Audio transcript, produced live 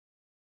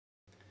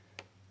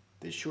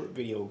This short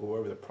video will go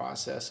over the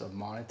process of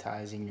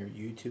monetizing your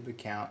YouTube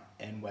account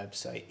and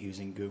website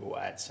using Google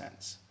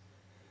Adsense.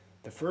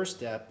 The first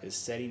step is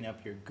setting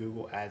up your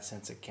Google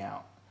Adsense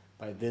account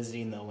by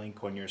visiting the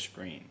link on your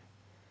screen.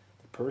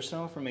 The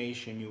personal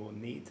information you will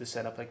need to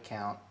set up an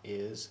account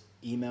is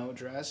email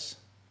address,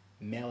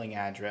 mailing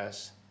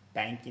address,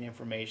 banking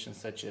information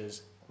such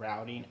as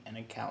routing and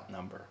account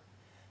number.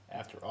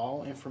 After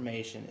all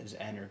information is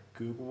entered,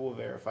 Google will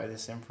verify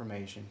this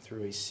information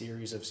through a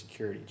series of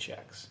security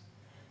checks.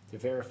 To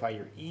verify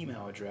your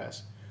email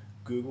address,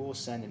 Google will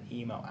send an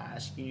email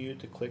asking you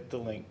to click the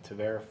link to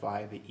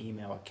verify the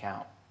email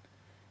account.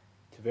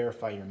 To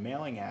verify your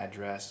mailing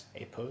address,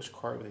 a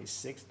postcard with a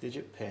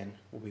 6-digit PIN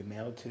will be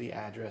mailed to the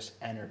address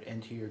entered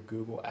into your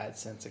Google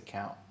Adsense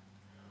account.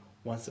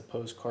 Once the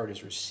postcard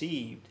is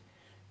received,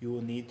 you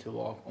will need to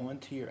log on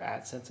to your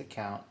Adsense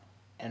account,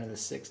 enter the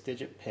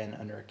 6-digit PIN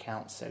under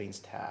Account Settings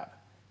tab.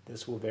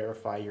 This will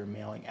verify your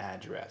mailing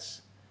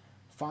address.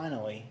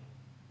 Finally,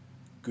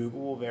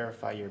 Google will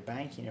verify your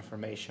banking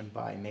information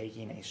by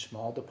making a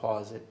small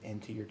deposit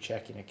into your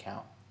checking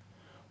account.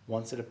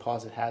 Once the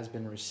deposit has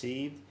been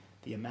received,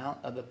 the amount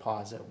of the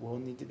deposit will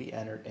need to be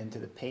entered into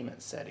the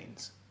payment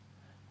settings,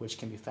 which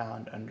can be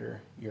found under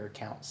your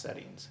account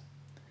settings.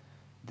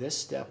 This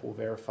step will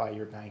verify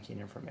your banking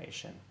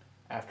information.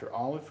 After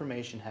all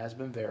information has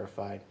been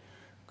verified,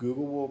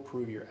 Google will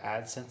approve your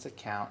Adsense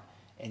account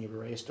and you'll be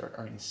ready to start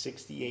earning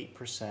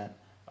 68%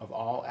 of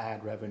all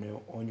ad revenue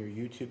on your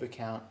YouTube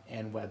account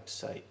and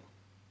website.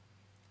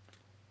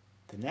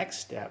 The next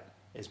step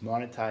is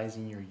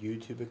monetizing your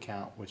YouTube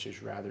account, which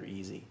is rather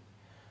easy.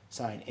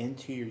 Sign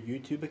into your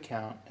YouTube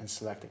account and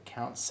select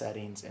Account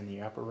Settings in the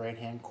upper right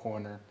hand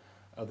corner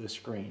of the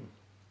screen.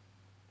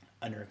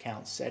 Under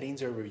Account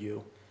Settings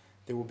Overview,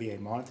 there will be a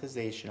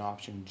monetization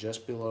option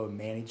just below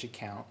Manage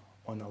Account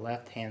on the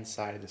left hand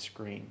side of the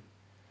screen.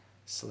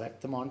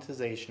 Select the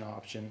monetization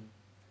option.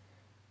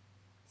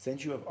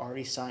 Since you have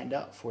already signed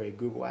up for a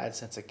Google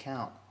Adsense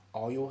account,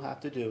 all you'll have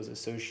to do is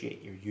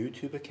associate your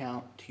YouTube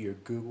account to your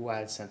Google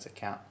Adsense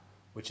account,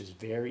 which is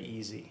very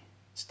easy.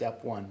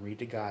 Step 1, read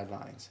the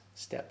guidelines.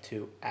 Step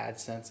 2,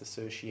 Adsense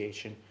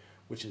association,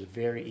 which is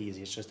very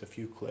easy, it's just a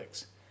few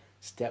clicks.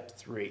 Step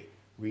 3,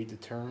 read the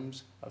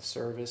terms of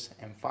service.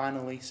 And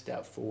finally,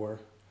 step 4,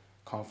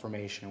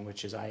 confirmation,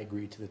 which is I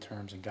agree to the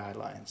terms and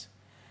guidelines.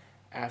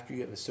 After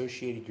you have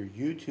associated your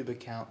YouTube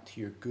account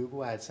to your Google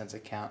Adsense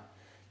account,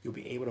 you'll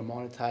be able to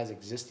monetize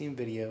existing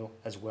video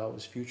as well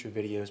as future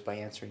videos by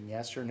answering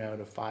yes or no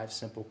to 5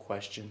 simple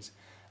questions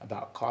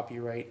about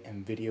copyright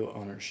and video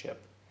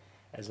ownership.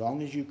 As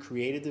long as you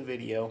created the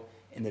video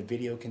and the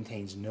video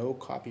contains no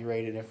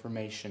copyrighted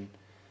information,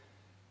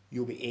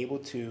 you'll be able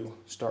to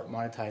start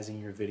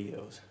monetizing your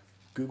videos.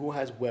 Google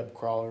has web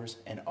crawlers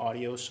and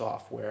audio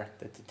software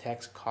that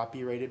detects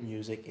copyrighted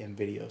music and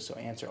video, so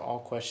answer all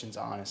questions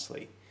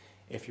honestly.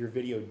 If your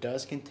video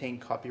does contain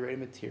copyrighted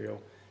material,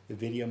 the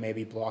video may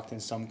be blocked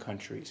in some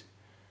countries.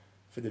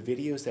 For the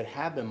videos that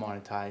have been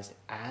monetized,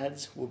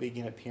 ads will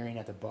begin appearing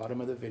at the bottom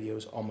of the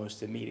videos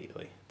almost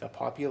immediately. The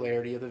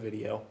popularity of the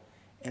video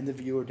and the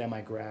viewer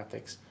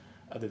demographics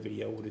of the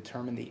video will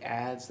determine the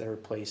ads that are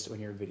placed on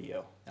your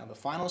video. Now, the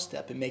final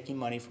step in making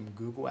money from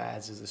Google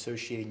Ads is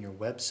associating your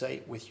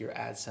website with your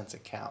Adsense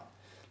account.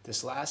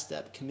 This last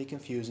step can be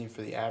confusing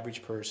for the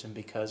average person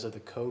because of the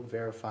code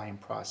verifying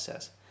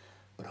process,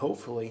 but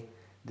hopefully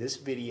this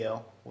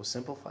video will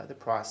simplify the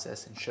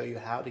process and show you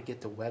how to get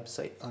the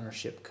website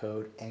ownership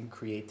code and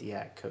create the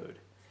ad code.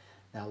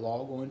 Now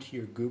log on to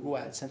your Google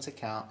Adsense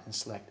account and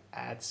select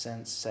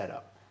Adsense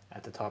Setup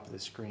at the top of the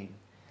screen.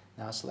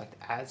 Now select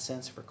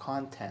Adsense for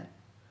Content,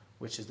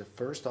 which is the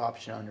first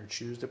option under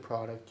Choose the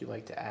product you'd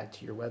like to add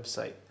to your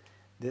website.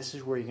 This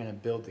is where you're going to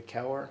build the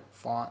color,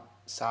 font,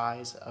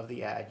 size of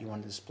the ad you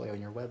want to display on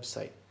your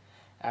website.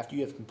 After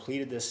you have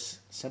completed this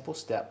simple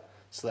step,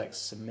 select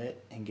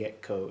Submit and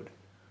Get Code.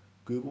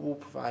 Google will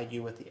provide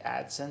you with the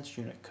Adsense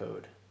unit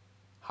code.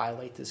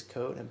 Highlight this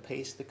code and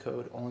paste the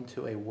code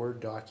onto a Word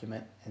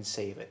document and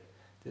save it.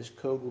 This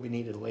code will be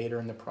needed later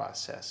in the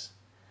process.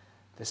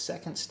 The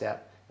second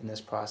step in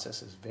this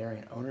process is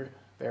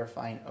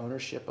verifying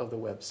ownership of the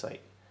website.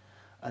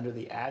 Under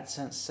the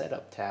Adsense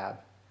Setup tab,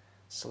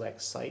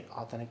 select Site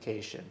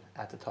Authentication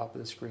at the top of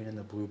the screen in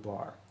the blue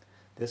bar.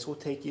 This will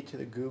take you to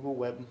the Google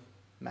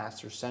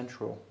Webmaster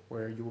Central,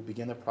 where you will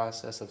begin the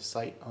process of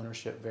site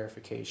ownership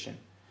verification.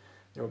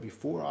 There will be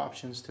 4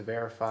 options to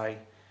verify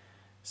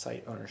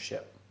site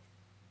ownership.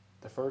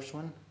 The first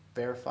one,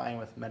 verifying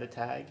with meta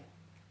tag.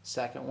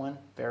 Second one,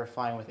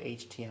 verifying with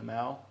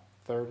HTML.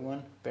 Third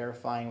one,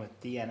 verifying with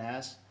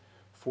DNS.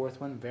 Fourth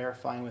one,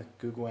 verifying with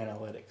Google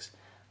Analytics.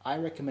 I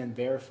recommend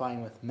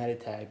verifying with meta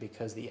tag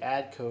because the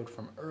ad code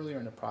from earlier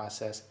in the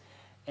process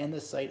and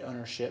the site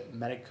ownership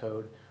meta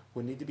code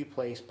will need to be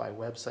placed by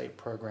website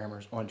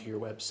programmers onto your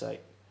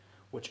website,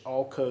 which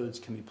all codes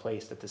can be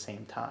placed at the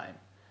same time.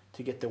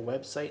 To get the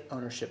website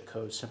ownership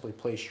code, simply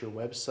place your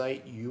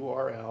website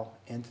URL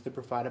into the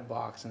provided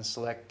box and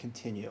select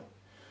Continue.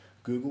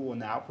 Google will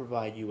now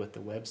provide you with the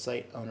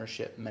website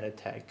ownership meta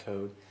tag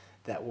code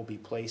that will be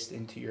placed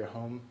into your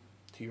home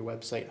to your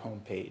website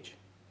homepage.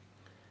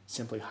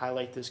 Simply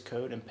highlight this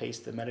code and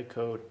paste the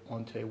metacode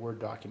onto a Word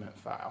document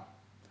file.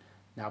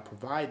 Now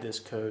provide this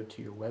code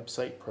to your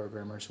website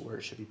programmers where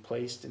it should be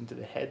placed into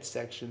the head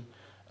section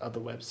of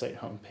the website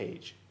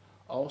homepage.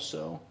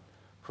 Also,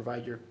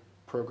 provide your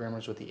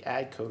programmers with the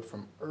ad code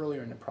from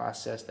earlier in the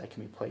process that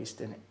can be placed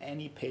in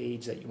any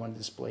page that you want to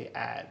display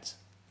ads.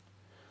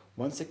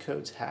 Once the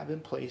codes have been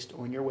placed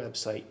on your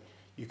website,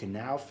 you can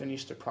now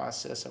finish the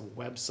process of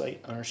website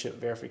ownership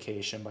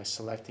verification by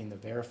selecting the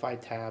Verify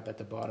tab at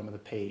the bottom of the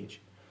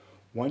page.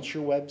 Once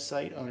your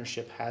website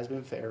ownership has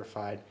been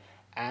verified,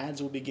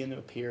 ads will begin to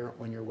appear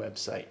on your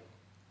website.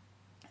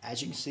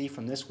 As you can see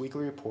from this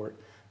weekly report,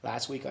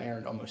 last week I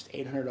earned almost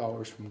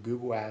 $800 from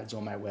Google Ads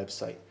on my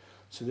website.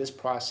 So this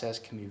process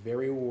can be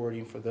very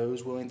rewarding for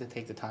those willing to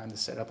take the time to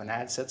set up an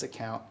Adsense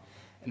account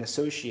and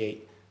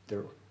associate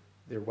their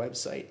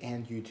website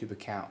and YouTube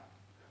account.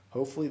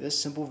 Hopefully this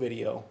simple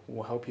video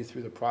will help you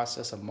through the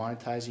process of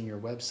monetizing your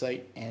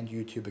website and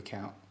YouTube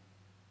account.